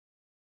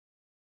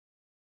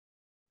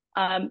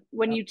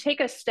When you take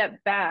a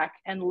step back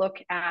and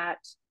look at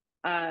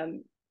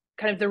kind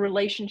of the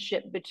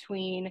relationship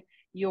between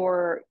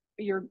your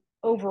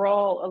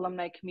overall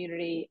alumni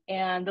community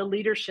and the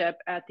leadership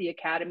at the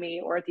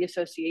academy or at the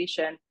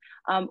association,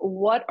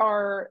 what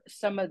are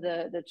some of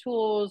the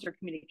tools or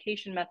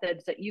communication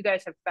methods that you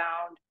guys have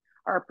found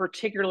are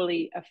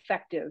particularly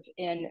effective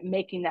in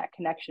making that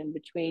connection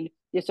between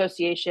the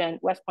association,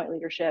 West Point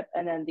leadership,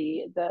 and then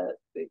the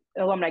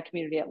alumni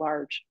community at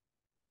large?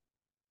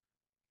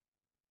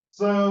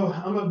 So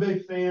I'm a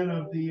big fan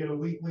of the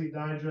weekly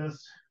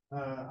digest.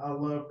 I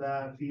love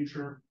that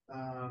feature.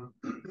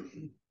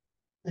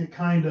 It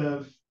kind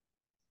of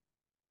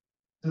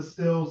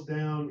distills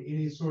down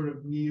any sort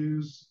of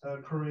news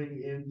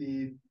occurring in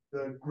the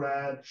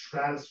grad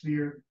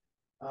stratosphere,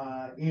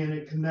 and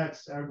it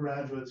connects our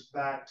graduates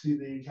back to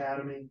the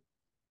academy.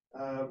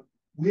 Uh,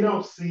 we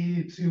don't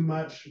see too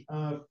much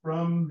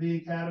from the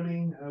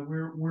academy.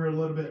 We're a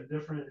little bit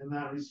different in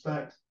that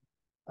respect,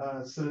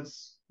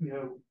 since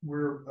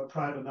we're a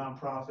private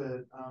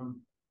nonprofit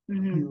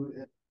Mm-hmm. who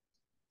is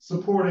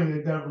supporting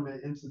a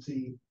government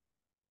entity,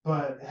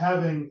 but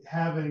having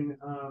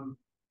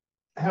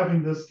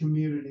this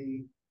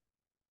community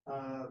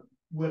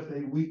with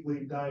a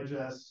weekly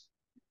digest,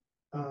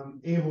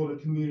 able to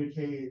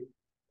communicate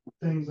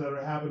things that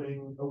are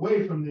happening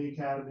away from the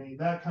academy,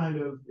 that kind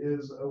of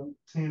is a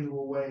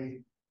tangible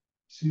way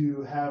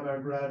to have our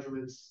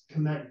graduates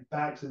connect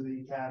back to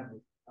the academy.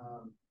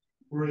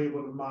 We're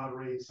able to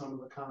moderate some of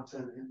the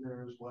content in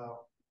there as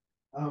well.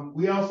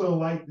 We also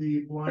like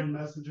the blind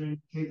messaging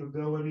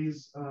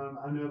capabilities.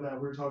 I know that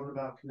we're talking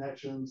about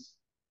connections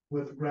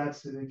with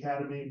grads to the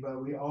academy,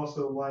 but we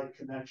also like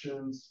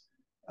connections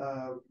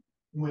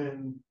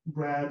when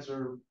grads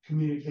are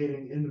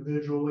communicating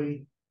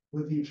individually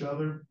with each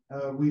other.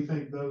 We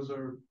think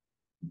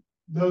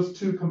those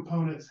two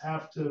components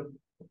have to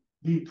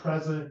be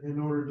present in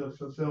order to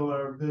fulfill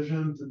our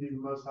vision to be the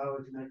most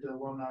highly connected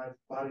alumni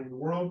body in the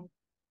world.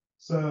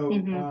 So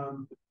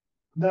Mm-hmm.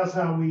 that's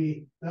how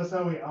we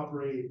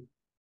operate